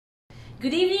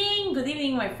Good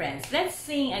evening, my friends. Let's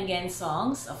sing again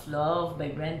songs of love by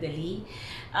Brenda Lee.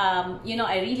 I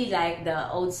really like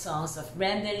the old songs of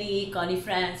Brenda Lee, Connie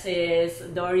Francis,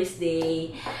 Doris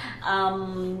Day,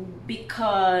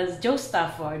 because Joe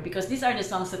Stafford, because these are the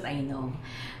songs that I know.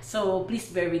 So please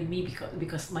bear with me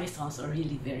because my songs are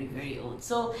really very, very old.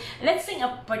 So let's sing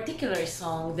a particular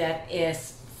song that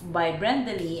is by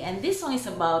Brenda Lee, and this song is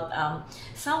about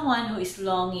someone who is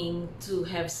longing to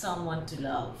have someone to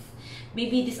love.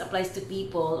 Maybe this applies to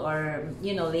people, or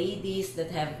ladies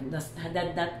that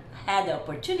that had the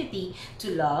opportunity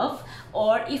to love,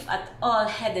 or if at all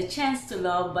had the chance to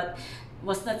love but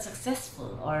was not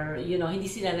successful, or hindi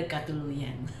sila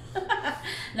nagkatuluyan.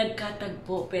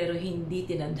 Nagkatagpo pero hindi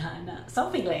tinadhana,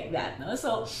 something like that, no?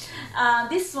 So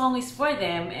this song is for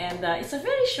them, and it's a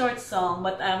very short song,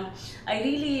 but I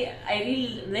really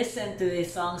listen to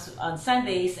these songs on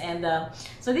Sundays, and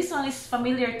so this song is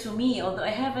familiar to me, although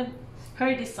I haven't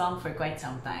heard this song for quite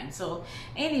some time. So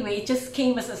anyway, it just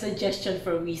came as a suggestion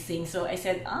for we sing, so I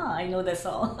said, I know the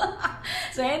song.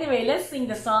 So anyway, let's sing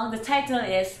the song. The title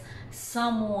is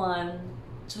Someone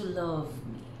to Love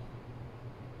Me.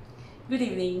 Good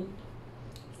evening.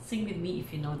 Sing with me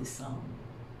if you know this song.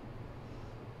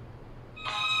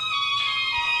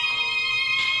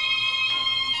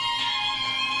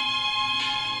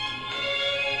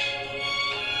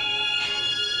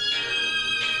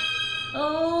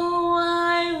 Oh,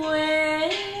 I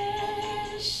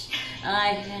wish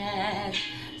I had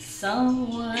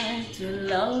someone to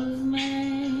love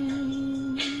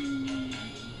me,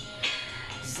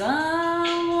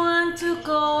 someone to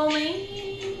call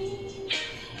me,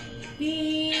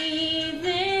 be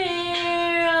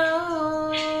their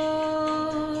own.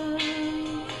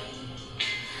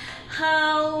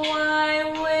 How I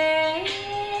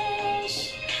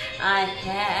wish I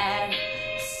had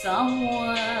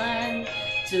someone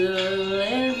to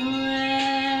live with,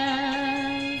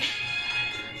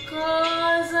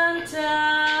 'cause I'm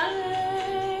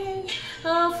tired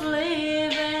of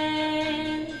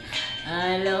living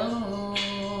alone.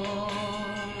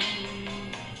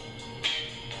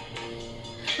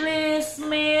 Please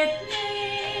meet me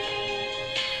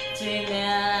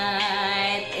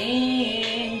tonight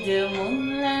in the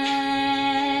moonlight.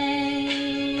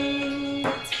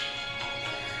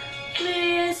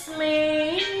 Please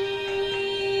meet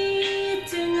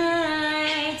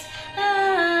tonight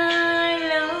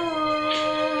alone,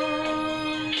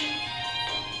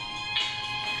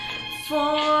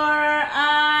 for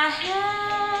I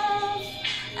have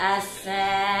a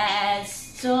sad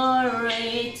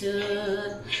story to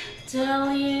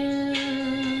tell you.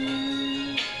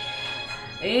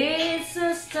 It's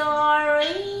a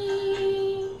story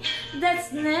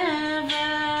that's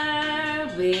never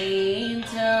been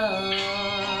told.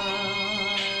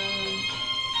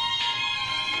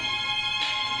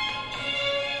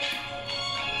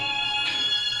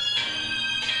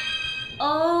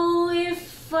 Oh,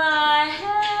 if I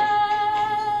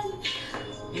had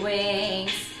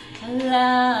wings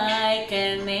like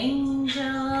an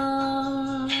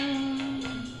angel,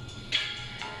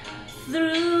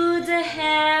 through the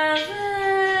heavenly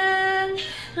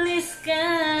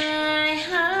sky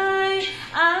high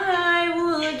I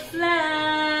would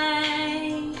fly.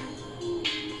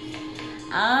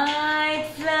 I'd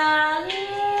fly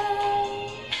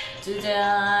to the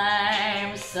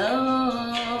arms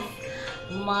of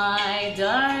my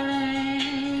darling,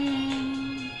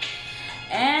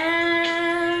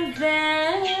 and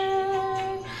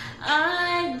then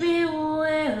I'd be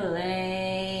willing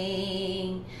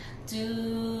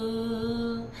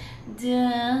to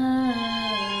die.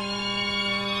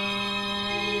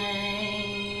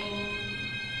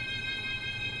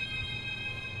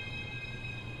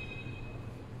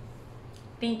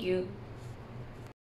 Thank you.